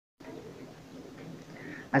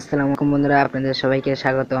আসসালামু আলাইকুম বন্ধুরা, আপনাদের সবাইকে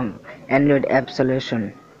স্বাগতম অ্যান্ড্রয়েড অ্যাপ সলিউশন।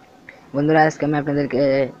 বন্ধুরা, আজকে আমি আপনাদেরকে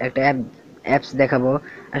একটা অ্যাপস দেখাবো।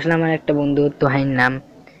 আসলে আমার একটা বন্ধু তোহাইন নাম,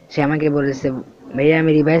 সে আমাকে বলেছে ভাইয়া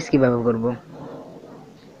আমি রিভাইজ কিভাবে করব।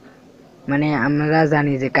 মানে আমরা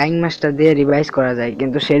জানি যে কাইং মাস্টার দিয়ে রিভাইজ করা যায়,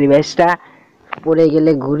 কিন্তু সেই রিভাইজটা পড়ে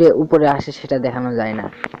গেলে ঘুরে উপরে আসে সেটা দেখানো যায় না।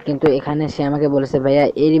 কিন্তু এখানে সে আমাকে বলেছে ভাইয়া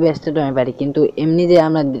এই রিভাইজটা তো আমি পারি, কিন্তু এমনি যে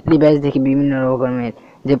আমরা রিভাইজ দেখি বিভিন্ন রকমের,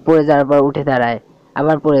 যে পড়ে যাওয়ার পর উঠে দাঁড়ায়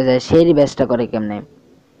আবার পড়ে যায়, সেই রিভাইজটা করে কেমনে?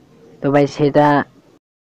 তো ভাই সেটা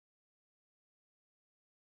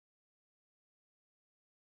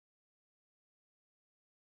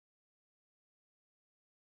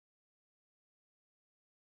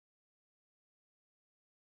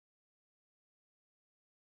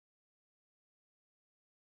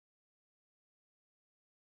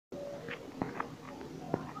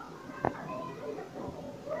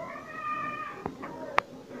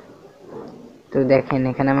তো দেখেন,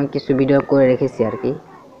 এখানে আমি কিছু ভিডিও করে রেখেছি আর কি।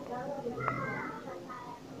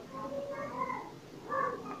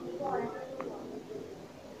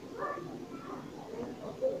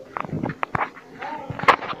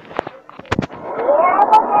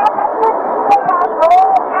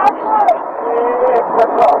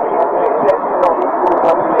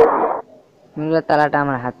 বন্ধুরা, তালাটা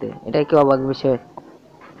আমার হাতে, এটা কি অবাক বিষয়?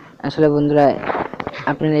 আসলে বন্ধুরা,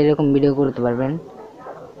 আপনারা এরকম ভিডিও করতে পারবেন।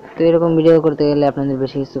 তো এরকম ভিডিও করতে গেলে আপনাদের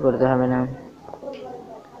বেশি কিছু করতে হবে না।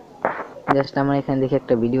 জাস্ট আমার এখানে দেখে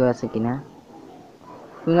একটা ভিডিও আছে কিনা।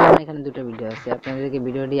 বন্ধুরা, আমার এখানে দুটো ভিডিও আছে, আপনাদেরকে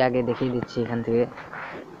ভিডিওটি আগে দেখিয়ে দিচ্ছি। এখান থেকে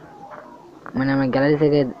মানে আমার গ্যালারি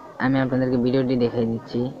থেকে আমি আপনাদেরকে ভিডিওটি দেখিয়ে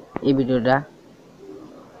দিচ্ছি, এই ভিডিওটা।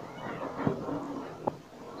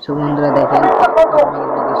 সো বন্ধুরা দেখেন,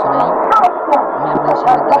 কিছু নাই, আমি আপনাদের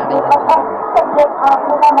সামনে তালাটা এখানে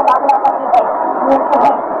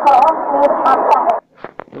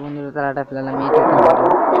তো বন্ধুরা, তালাটা ফেলালাম, এটা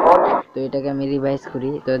তো এটাকে আমি রিভাইজ করি,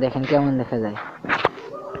 তো দেখেন কেমন দেখা যায়।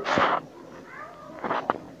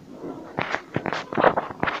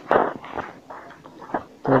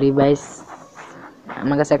 তো রিভাইজ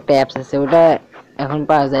আমার কাছে একটা অ্যাপস আছে, ওটা এখন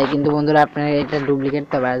পাওয়া যায়, কিন্তু বন্ধুরা আপনার এটা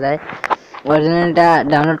ডুপ্লিকেটটা পাওয়া যায়। অরিজিনালটা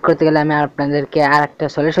ডাউনলোড করতে গেলে আমি আপনাদেরকে আর একটা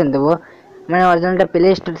সলিউশন দেবো। মানে অরিজিনালটা প্লে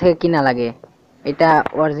স্টোর থেকে কিনা লাগে, এটা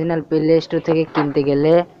অরিজিনাল প্লে স্টোর থেকে কিনতে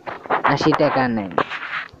গেলে 80 টাকা নেয়।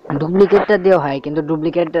 ডুপ্লিকেটটা দিয়ে হয়, কিন্তু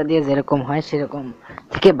ডুপ্লিকেটটা দিয়ে যেরকম হয় সেরকম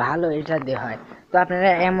থেকে ভালো এটা দিয়ে হয়। তো আপনারা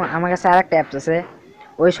আমার কাছে আর একটা অ্যাপস আছে,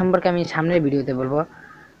 ওই সম্পর্কে আমি সামনের ভিডিওতে বলবো।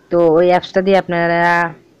 তো ওই অ্যাপসটা দিয়ে আপনারা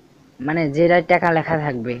মানে যেটা টাকা লেখা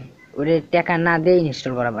থাকবে ওটা টাকা না দিয়ে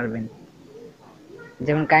ইনস্টল করা পারবেন।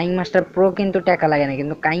 যেমন কাইং মাস্টার প্রো কিন্তু টাকা লাগে না,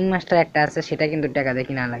 কিন্তু কাইং মাস্টার একটা আছে সেটা কিন্তু টাকা দিয়ে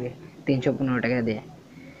কিনা লাগে, 315 টাকা দিয়ে।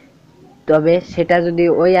 তবে সেটা যদি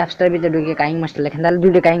ওই অ্যাপসটার ভিতরে ঢুকে কাইং মাস্টার লেখেন, তাহলে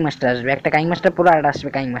দুটো কাইং মাস্টার আসবে, একটা কাইং মাস্টার প্রো আর আসবে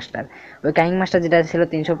কাইং মাস্টার। ওই কাইং মাস্টার যেটা ছিল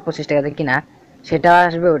 325 টাকাতে কিনা, সেটাও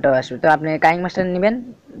আসবে, ওটাও আসবে। তো আপনি কাইং মাস্টার নেবেন,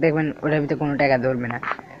 দেখবেন ওটার ভিতরে কোনো টাকা ধরবে না।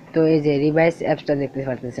 তো এই যে রিভাইস অ্যাপসটা দেখতে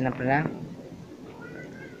পারতেছেন আপনারা,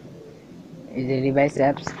 এই যে রিভাইস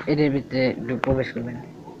অ্যাপস, এটার ভিতরে প্রবেশ করবেন।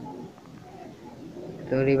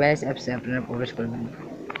 তো রিভাইস অ্যাপসে আপনারা প্রবেশ করবেন।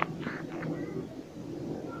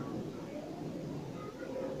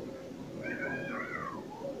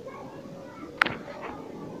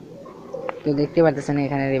 তো দেখতে পাচ্ছেন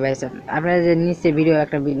এখানে রিভাইস অ্যাপ, আপনারা যে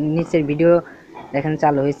নিচের ভিডিও দেখেন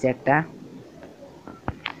চালু হয়েছে,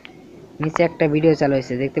 নিচে একটা ভিডিও চালু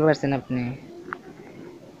হয়েছে, দেখতে পাচ্ছেন আপনি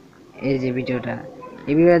এই যে ভিডিওটা।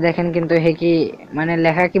 এই ভিডিওটা দেখেন, কিন্তু হে কি মানে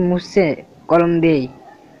লেখা কি মুছছে কলম দিয়েই?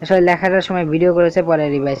 আসলে লেখাটার সময় ভিডিও করেছে, পরে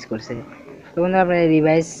রিভাইজ করছে। তো বন্ধু, আপনার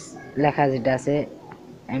রিভাইজ লেখা যেটা আছে,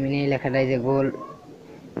 আই মিন এই লেখাটাই যে গোল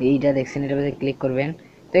এইটা দেখছেন, এটার মধ্যে ক্লিক করবেন।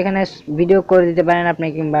 তো এখানে ভিডিও করে দিতে পারেন আপনি,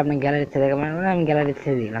 কিংবা আপনি গ্যালারিতে দেখতে পারেন। আমি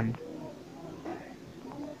গ্যালারিতে দিলাম।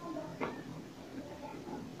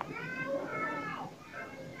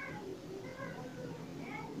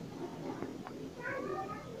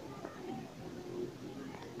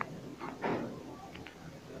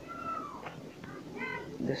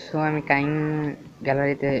 সো আমি কাইং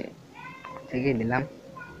গ্যালারিতে থেকে দিলাম।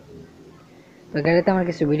 তো গ্যালারিতে আমার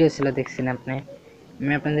কিছু ভিডিও ছিল, দেখছেন আপনি।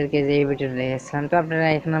 আমি আপনাদেরকে যে এই ভিডিওটা দেখিয়েছিলাম, তো আপনারা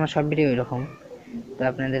এখানে আমার সব ভিডিও এরকম। তো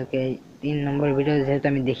আপনাদেরকে 3 নম্বর ভিডিও যেহেতু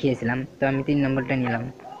আমি দেখিয়েছিলাম, তো আমি 3 নম্বরটা নিলাম।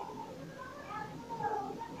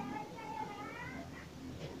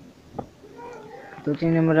 তো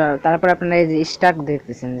 3 নম্বর, তারপর আপনারা এই যে স্টার্ট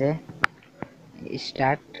দেখতেছেন, যে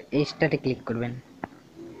স্টার্ট, এই স্টার্টে ক্লিক করবেন।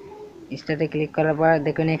 স্টার্টে ক্লিক করার পর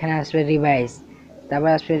দেখুন এখানে আসবে রিভাইজ, তারপর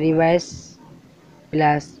আসবে রিভাইজ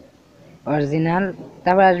প্লাস অরিজিনাল,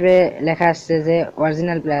 তারপর আসবে লেখা আসছে যে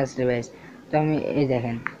অরিজিনাল প্লাস রিভাইজ। তো আমি এই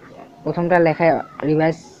দেখেন, প্রথমটা লেখা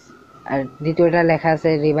রিভাইজ আর দ্বিতীয়টা লেখা আছে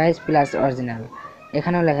রিভাইজ প্লাস অরিজিনাল।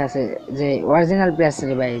 এখানেও লেখা আছে যে অরিজিনাল প্রাইস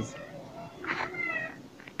রিভাইজ।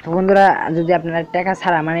 তো বন্ধুরা যদি আপনারা টাকা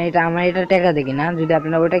ছাড়া মানে এটা আমরা এটা টাকা দেখি না, যদি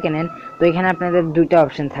আপনারা ওইটা কেনেন তো এখানে আপনাদের দুইটা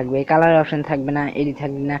অপশন থাকবে, কালার অপশন থাকবে না, এডি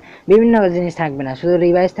থাকবে না, বিভিন্ন জিনিস থাকবে না, শুধু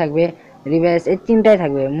রিভাইজ থাকবে। রিভাইজ এই তিনটাই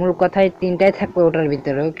থাকবে, মূল কথায় তিনটাই থাকবে ওটার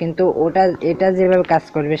ভিতরেও, কিন্তু ওটা এটা যেভাবে কাজ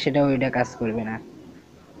করবে সেটা ওইটা কাজ করবে না।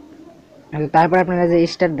 তারপর আপনারা যে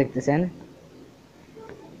স্টার্ট দেখতেছেন,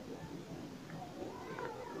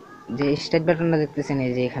 যে স্টার্ট বাটনটা দেখতেছেন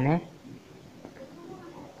এই যে এখানে,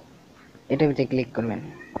 এটা ভিতরে ক্লিক করবেন।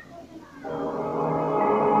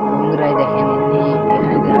 বন্ধুরাই দেখেন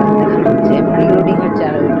এখানে দেখানো হচ্ছে মানে লোডিং হচ্ছে,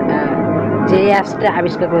 আর যে অ্যাপসটা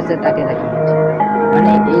আবিষ্কার করেছে তাকে দেখানো হচ্ছে,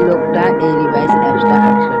 মানে এই লোকটা এই রিভাইস অ্যাপসটা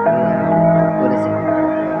আবিষ্কার করেছে।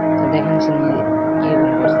 তো দেখেন সে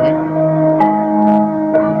কিরকম করছে,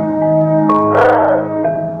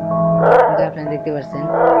 কিন্তু আপনারা দেখতে পাচ্ছেন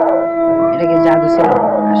এটা কি জাদু ছিল,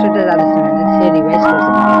 আসলে জাদু ছিল না, সে রিভাইস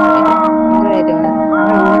করেছে ভিডিও করে। আমরা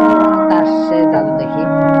তার সে জাদু দেখি,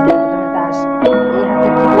 প্রথমে তার এই হাতে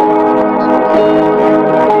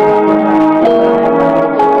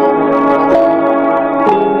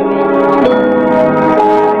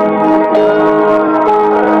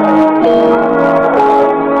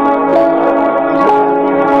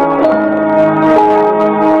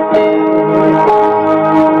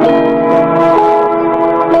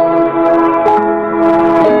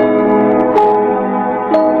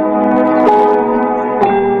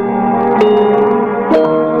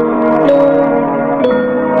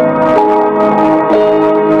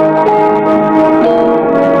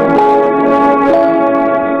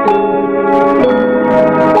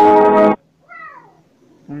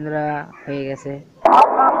বন্ধুরা হয়ে গেছে।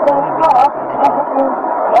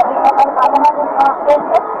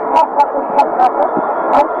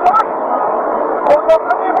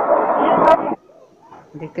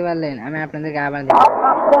 দেখতে পারলেন, আমি আপনাদেরকে আবার দেখি।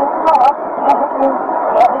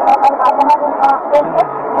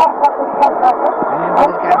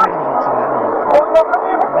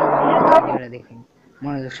 দেখুন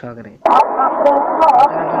মনোযোগ সহকারে।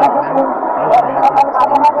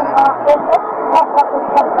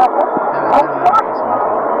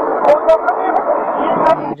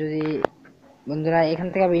 যদি বন্ধুরা এখান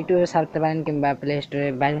থেকে আপনি ইউটিউবে ছাড়তে পারেন কিংবা প্লে স্টোরে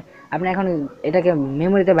বাইরে, আপনি এখন এটাকে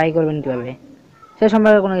মেমোরিতে বাই করবেন কিভাবে সে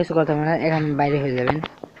সম্পর্কে কোনো কিছু কথা হবে না, এখন বাইরে হয়ে যাবেন,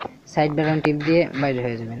 সাইড বাটন টিপ দিয়ে বাইরে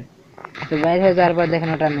হয়ে যাবেন। তো বাইরে হয়ে যাওয়ার পর দেখেন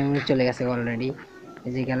ওটা মেমোরি চলে গেছে অলরেডি,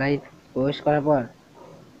 এই যে গ্যালারি প্রবেশ করার পর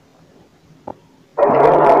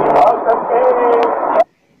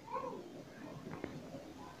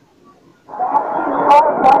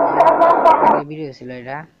ভিডিও ছিল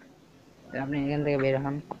এটা। আপনি এখান থেকে বের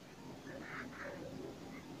হন,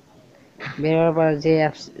 বের হওয়ার পর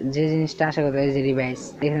যে জিনিসটা আশা করতে যে রিভাইস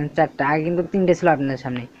দেখেন চারটা, আগে কিন্তু তিনটে ছিল আপনাদের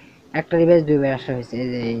সামনে, একটা রিভাইস দুইবার আসা হয়েছে, এই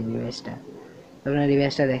যে এই রিভাইসটা। আপনারা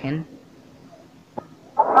রিভাইসটা দেখেন,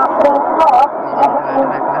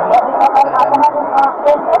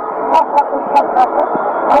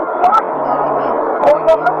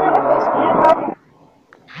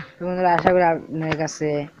 বন্ধুরা আশা করি আপনাদের কাছে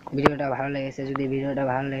ভিডিওটা ভালো লেগেছে। যদি ভিডিওটা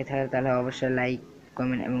ভালো লেগে থাকে তাহলে অবশ্যই লাইক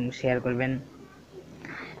কমেন্ট এবং শেয়ার করবেন,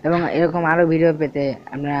 এবং এরকম আরও ভিডিও পেতে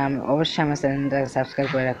আপনারা অবশ্যই আমার চ্যানেলটাকে সাবস্ক্রাইব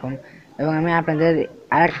করে রাখুন। এবং আমি আপনাদের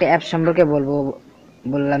আরেকটা অ্যাপ সম্পর্কে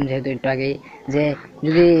বললাম যেহেতু একটু আগেই, যে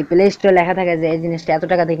যদি প্লে স্টোরে লেখা থাকে যে এই জিনিসটা এত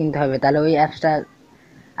টাকাতে কিনতে হবে, তাহলে ওই অ্যাপসটা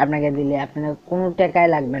আপনাকে দিলে আপনার কোনো টাকাই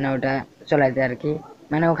লাগবে না ওটা চলাইতে আর কি।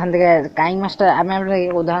 মানে ওখান থেকে কাইং মাস্টার, আমি আপনাকে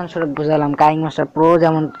উদাহরণস্বরূপ বুঝালাম, কাইং মাস্টার প্রো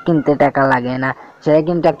যেমন কিনতে টাকা লাগে না, সেটা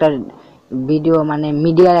কিন্তু একটা ভিডিও মানে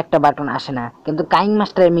মিডিয়ার একটা বাটন আসে না, কিন্তু কাইং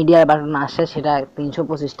মাস্টারের মিডিয়ার বাটন আসে, সেটা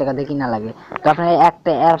 325 টাকা দিয়ে কিনা লাগে। তো আপনার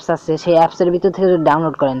একটা অ্যাপস আছে, সেই অ্যাপসের ভিতর থেকে যদি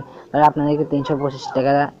ডাউনলোড করেন তাহলে আপনাদেরকে 325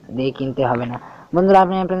 টাকা দিয়ে কিনতে হবে না। বন্ধুরা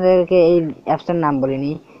আমি আপনাদেরকে এই অ্যাপসটার নাম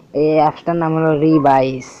বলিনি, এই অ্যাপসটার নাম হলো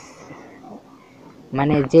রিভাইস,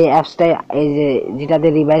 মানে যে অ্যাপসটা এই যে যেটাতে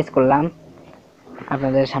রিভাইজ করলাম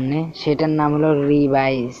আপনাদের সামনে, সেটার নাম হলো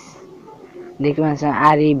রিভাইস। দেখতে পাচ্ছেন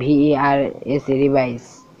REVERS রিভাইস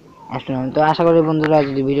অ্যাপসটার নাম। তো আশা করি বন্ধুরা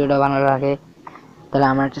যদি ভিডিওটা ভালো লাগে তাহলে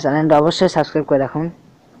আমার চ্যানেলটা অবশ্যই সাবস্ক্রাইব করে রাখুন,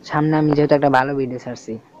 সামনে আমি যেহেতু একটা ভালো ভিডিও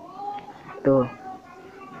ছাড়ছি। তো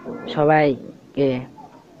সবাইকে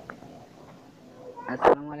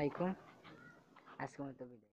আসসালামু আলাইকুম, আজকের মতো।